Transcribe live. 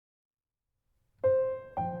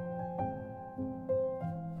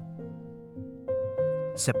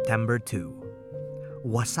September 2.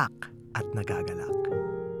 Wasak at nagagalak.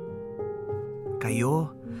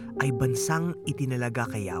 Kayo ay bansang itinalaga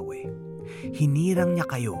kay Yahweh. Hinirang niya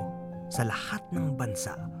kayo sa lahat ng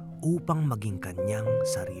bansa upang maging kanyang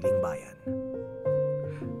sariling bayan.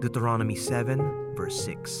 Deuteronomy 7 verse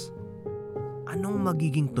 6. Anong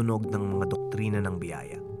magiging tunog ng mga doktrina ng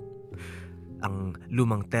biyaya? Ang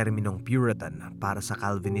lumang terminong Puritan para sa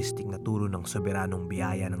Calvinistic na turo ng soberanong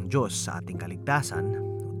biyaya ng Diyos sa ating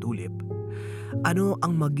kaligtasan, tulip. Ano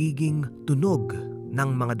ang magiging tunog ng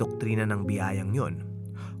mga doktrina ng biyayang yon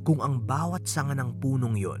kung ang bawat sanga ng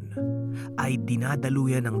punong yon ay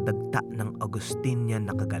dinadaluyan ng dagta ng Augustinian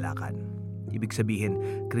na kagalakan? Ibig sabihin,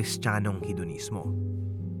 Kristiyanong hedonismo.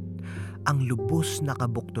 Ang lubos na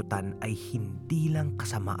kabuktutan ay hindi lang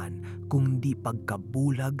kasamaan kundi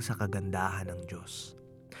pagkabulag sa kagandahan ng Diyos.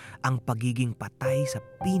 Ang pagiging patay sa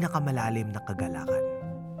pinakamalalim na kagalakan.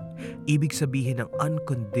 Ibig sabihin ng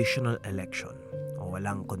unconditional election o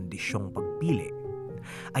walang kondisyong pagpili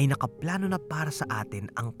ay nakaplano na para sa atin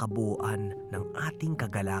ang kabuuan ng ating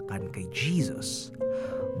kagalakan kay Jesus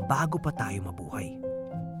bago pa tayo mabuhay.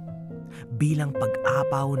 Bilang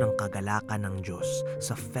pag-apaw ng kagalakan ng Diyos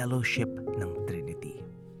sa fellowship ng Trinity.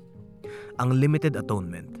 Ang limited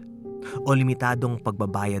atonement o limitadong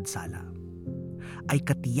pagbabayad sala ay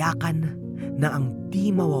katiyakan na ang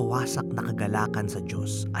di mawawasak na kagalakan sa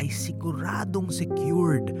Diyos ay siguradong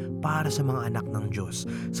secured para sa mga anak ng Diyos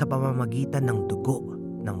sa pamamagitan ng dugo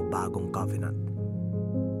ng bagong covenant.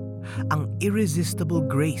 Ang irresistible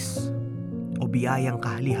grace o biyayang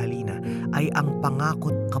kahali-halina ay ang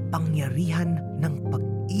pangakot kapangyarihan ng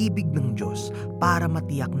pag-ibig ng Diyos para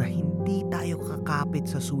matiyak na hindi tayo kakapit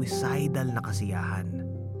sa suicidal na kasiyahan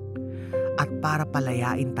at para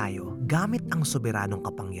palayain tayo gamit ang soberanong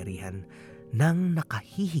kapangyarihan ng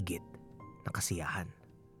nakahihigit na kasiyahan.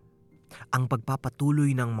 Ang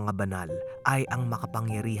pagpapatuloy ng mga banal ay ang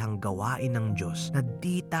makapangyarihang gawain ng Diyos na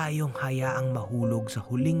di tayong hayaang mahulog sa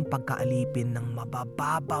huling pagkaalipin ng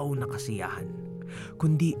mabababaw na kasiyahan,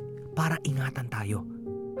 kundi para ingatan tayo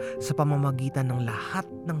sa pamamagitan ng lahat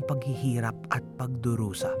ng paghihirap at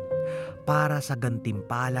pagdurusa para sa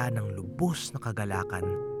gantimpala ng lubos na kagalakan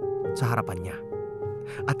sa harapan niya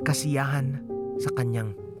at kasiyahan sa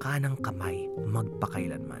kanyang kanang kamay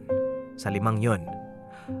magpakailanman. Sa limang yon,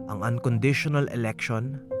 ang unconditional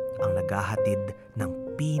election ang naghahatid ng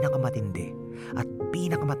pinakamatindi at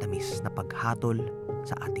pinakamatamis na paghatol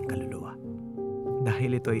sa ating kaluluwa.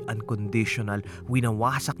 Dahil ito'y unconditional,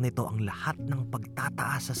 winawasak nito ang lahat ng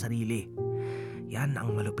pagtataas sa sarili. Yan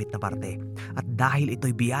ang malupit na parte. At dahil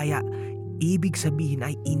ito'y biyaya, ibig sabihin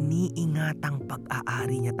ay iniingatang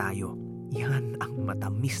pag-aari niya tayo. Yan ang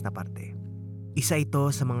matamis na parte. Isa ito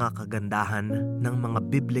sa mga kagandahan ng mga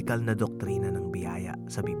biblical na doktrina ng biyaya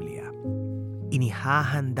sa Biblia.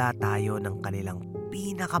 Inihahanda tayo ng kanilang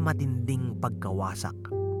pinakamatinding pagkawasak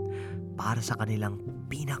para sa kanilang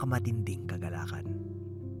pinakamatinding kagalakan.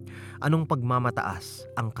 Anong pagmamataas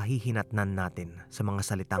ang kahihinatnan natin sa mga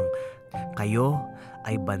salitang, "Kayo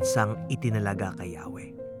ay bansang itinalaga kay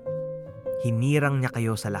Yahweh. Hinirang niya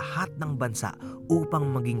kayo sa lahat ng bansa upang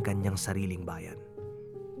maging kanyang sariling bayan."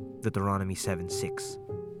 Deuteronomy 7:6.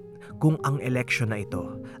 Kung ang eleksyon na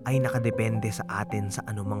ito ay nakadepende sa atin sa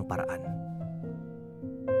anumang paraan.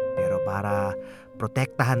 Pero para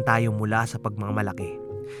protektahan tayo mula sa pagmamalaki,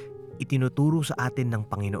 itinuturo sa atin ng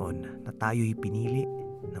Panginoon na tayo'y pinili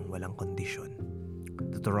ng walang kondisyon.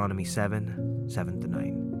 Deuteronomy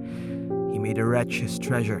 7:7-9. He made a wretch his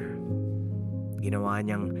treasure. Ginawa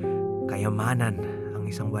niyang kayamanan ang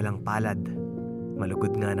isang walang palad.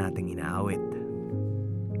 Malugod nga nating inaawit.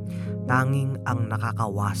 Tanging ang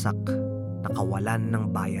nakakawasak, nakawalan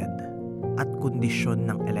ng bayad at kondisyon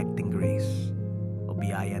ng electing grace o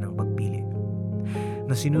biyaya ng pagpili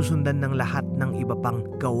na sinusundan ng lahat ng iba pang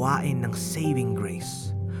gawain ng saving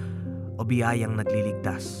grace o biyayang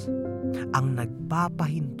nagliligtas ang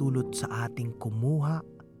nagpapahintulot sa ating kumuha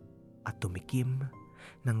at tumikim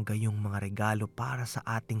ng gayong mga regalo para sa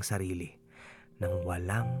ating sarili nang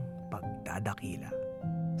walang pagdadakila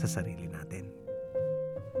sa sarili natin.